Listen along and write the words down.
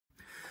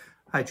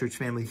Hi, church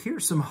family.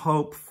 Here's some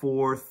hope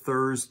for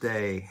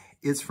Thursday.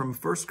 It's from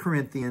 1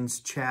 Corinthians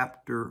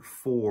chapter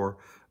 4,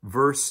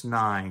 verse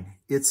 9.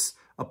 It's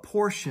a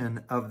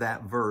portion of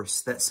that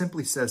verse that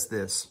simply says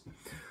this: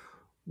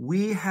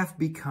 "We have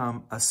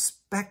become a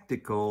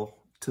spectacle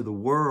to the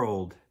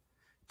world,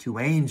 to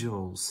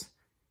angels,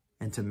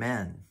 and to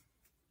men."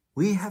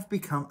 We have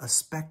become a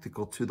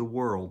spectacle to the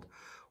world.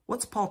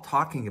 What's Paul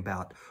talking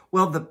about?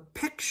 Well, the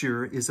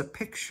picture is a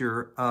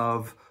picture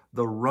of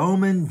the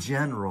Roman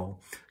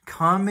general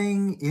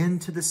coming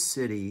into the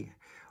city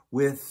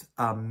with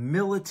a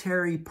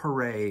military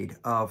parade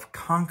of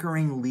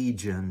conquering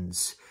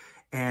legions.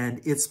 And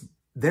it's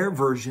their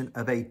version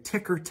of a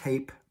ticker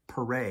tape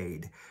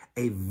parade,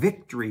 a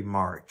victory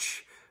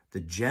march. The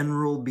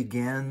general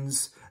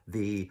begins,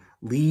 the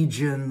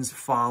legions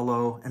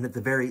follow, and at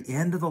the very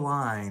end of the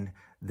line,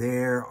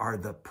 there are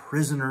the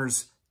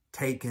prisoners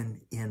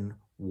taken in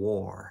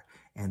war.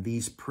 And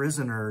these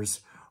prisoners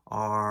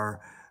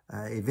are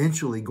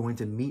eventually going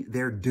to meet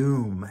their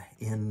doom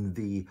in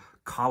the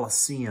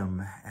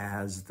Colosseum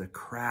as the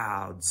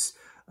crowds,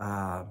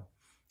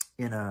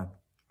 in a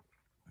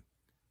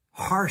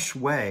harsh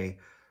way,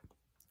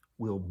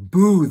 will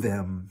boo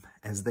them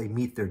as they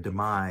meet their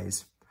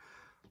demise.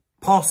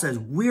 Paul says,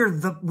 we're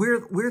at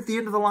the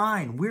end of the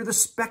line. We're the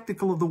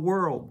spectacle of the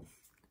world.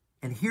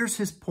 And here's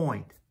his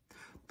point.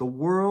 The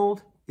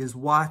world is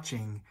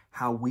watching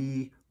how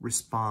we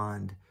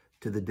respond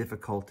to the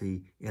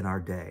difficulty in our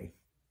day.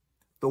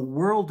 The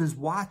world is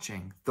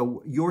watching.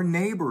 Your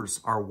neighbors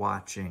are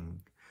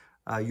watching.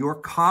 Your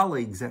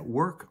colleagues at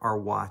work are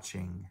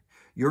watching.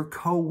 Your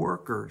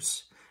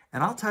co-workers.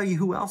 And I'll tell you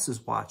who else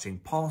is watching.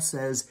 Paul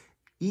says,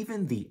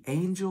 even the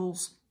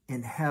angels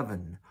in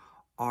heaven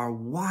are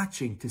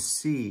watching to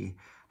see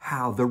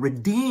how the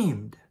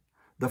redeemed,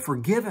 the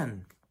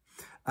forgiven,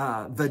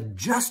 the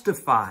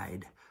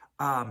justified,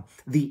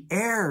 the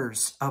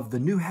heirs of the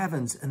new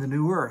heavens and the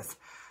new earth,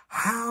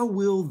 how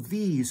will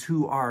these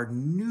who are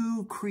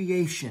new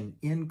creation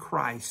in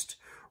Christ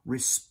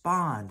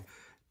respond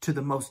to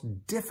the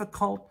most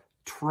difficult,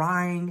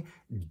 trying,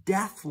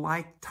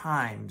 death-like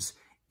times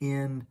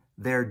in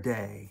their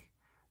day?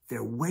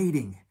 They're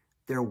waiting.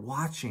 They're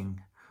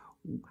watching.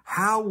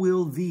 How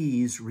will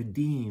these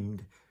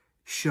redeemed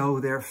show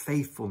their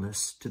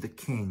faithfulness to the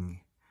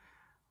King?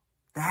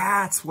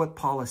 That's what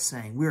Paul is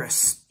saying. We're a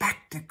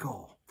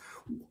spectacle.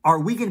 Are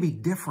we going to be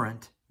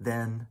different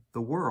than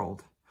the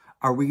world?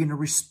 Are we going to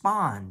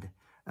respond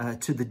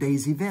to the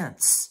day's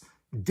events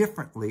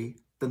differently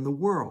than the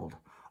world?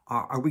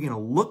 Are we going to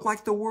look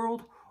like the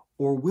world,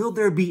 or will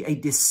there be a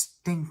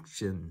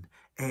distinction,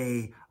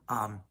 a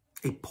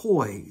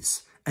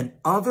poise, an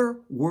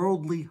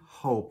otherworldly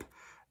hope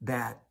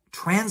that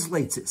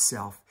translates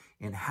itself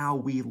in how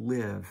we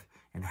live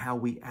and how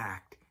we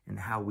act and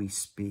how we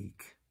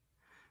speak?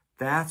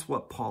 That's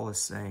what Paul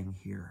is saying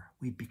here.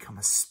 We become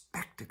a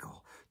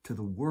spectacle to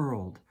the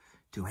world,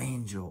 to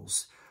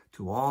angels,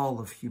 to all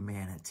of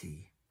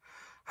humanity.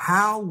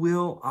 How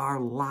will our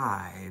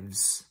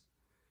lives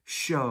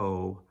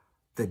show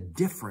the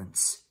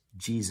difference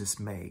Jesus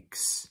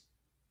makes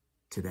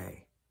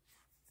today?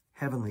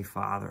 Heavenly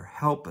Father,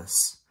 help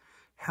us.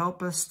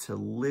 Help us to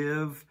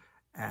live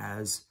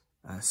as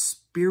a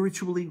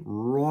spiritually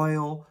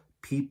royal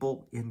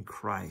people in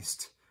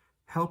Christ.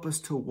 Help us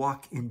to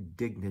walk in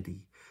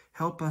dignity.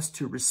 Help us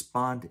to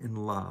respond in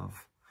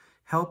love.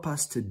 Help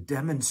us to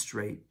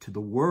demonstrate to the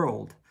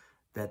world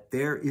that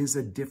there is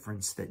a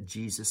difference that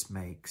Jesus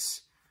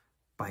makes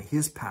by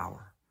his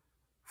power,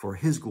 for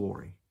his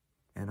glory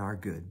and our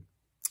good.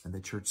 And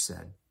the church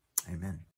said, amen.